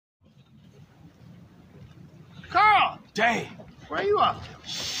Damn. Where you off to?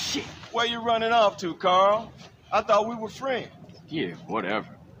 Shit. Where you running off to, Carl? I thought we were friends. Yeah, whatever.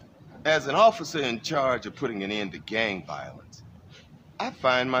 As an officer in charge of putting an end to gang violence, I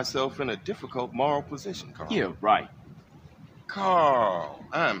find myself in a difficult moral position, Carl. Yeah, right. Carl,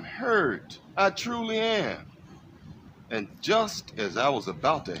 I'm hurt. I truly am. And just as I was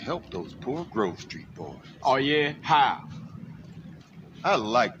about to help those poor Grove Street boys. Oh, yeah? How? I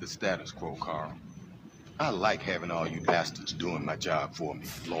like the status quo, Carl. I like having all you bastards doing my job for me,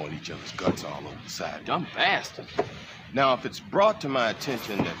 blowing each other's guts all over the side. Dumb bastard. Now, if it's brought to my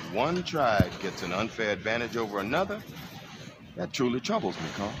attention that one tribe gets an unfair advantage over another, that truly troubles me,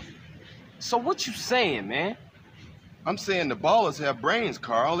 Carl. So what you saying, man? I'm saying the Ballas have brains,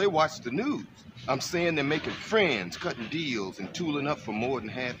 Carl. They watch the news. I'm saying they're making friends, cutting deals, and tooling up for more than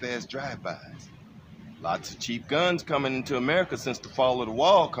half-assed drive-bys. Lots of cheap guns coming into America since the fall of the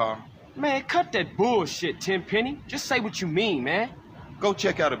wall, Carl. Man, cut that bullshit, Tenpenny. Just say what you mean, man. Go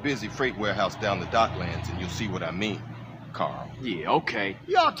check out a busy freight warehouse down the docklands and you'll see what I mean, Carl. Yeah, okay.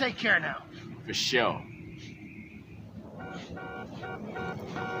 Y'all take care now. For sure.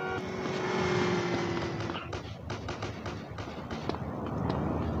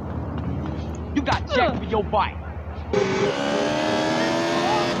 You got jacked for your bike.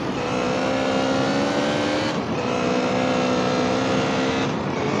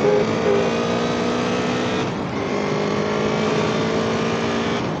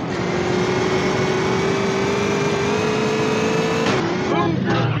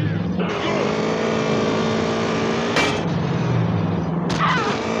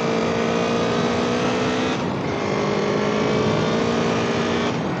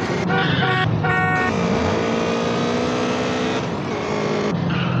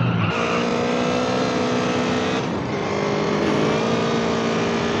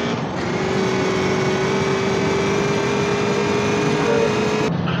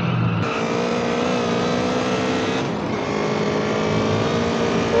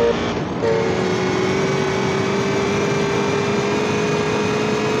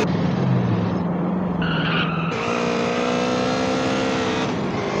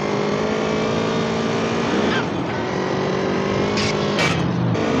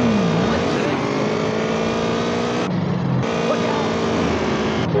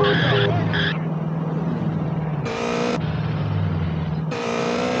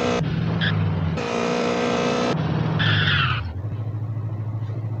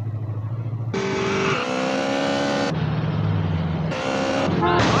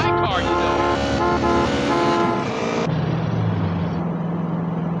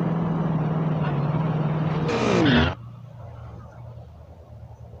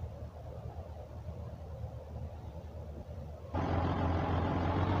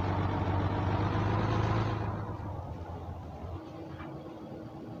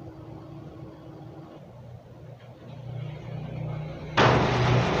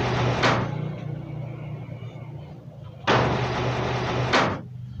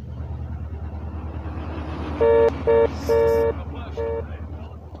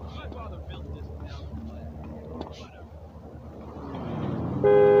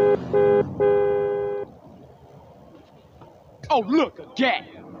 Oh, look, a gat.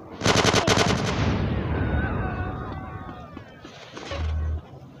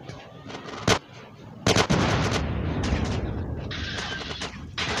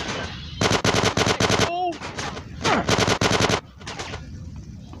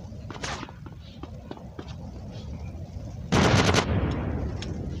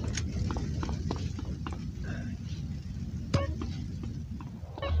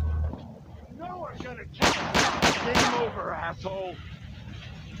 Game over, asshole.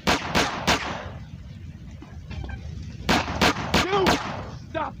 You!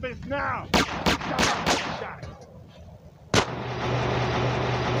 Stop this now! Shot.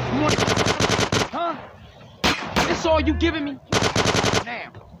 Huh? That's all you giving me?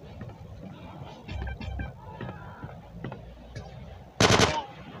 Now.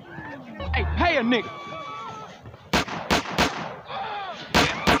 Hey, pay a nigga.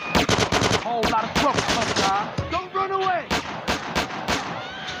 Whole lot of trouble, huh, guy? Don't run away!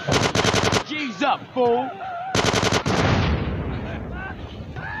 G's up, fool.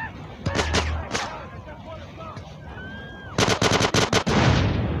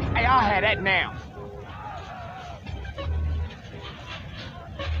 Hey, I'll have that now.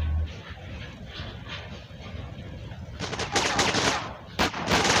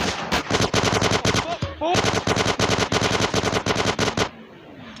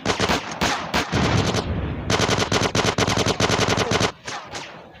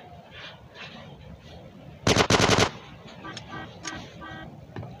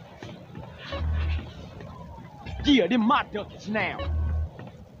 Yeah, them my ducats now.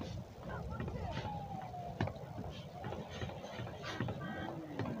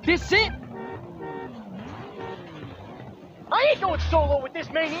 This it? I ain't going solo with this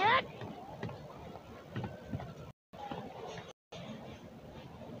maniac!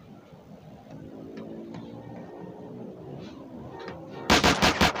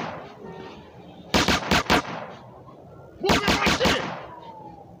 Move it right there!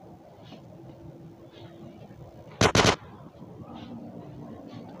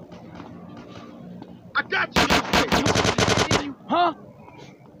 I got you, little thing. Huh?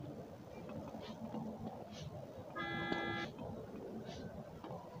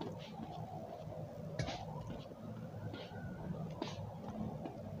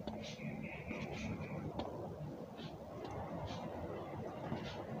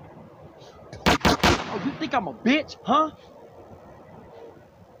 Oh, you think I'm a bitch, huh?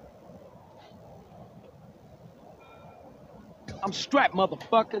 I'm strapped,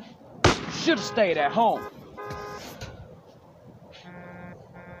 motherfucker. Should've stayed at home.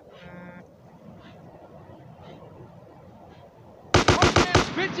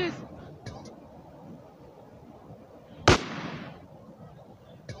 Bitches!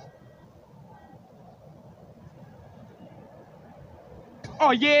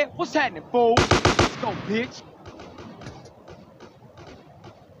 Oh yeah? What's happening, fool? Let's go, bitch.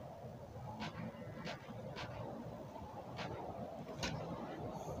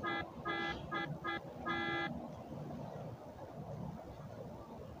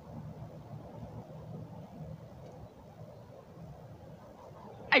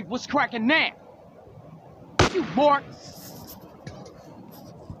 Hey, what's cracking now? You mark.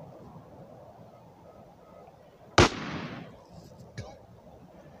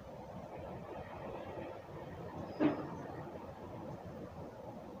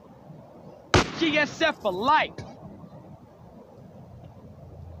 GSF for life.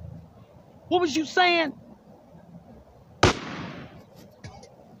 What was you saying?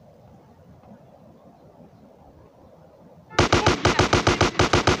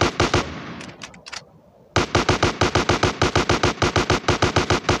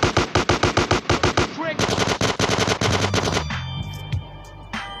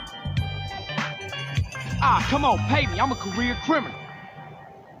 Ah, come on, pay me. I'm a career criminal.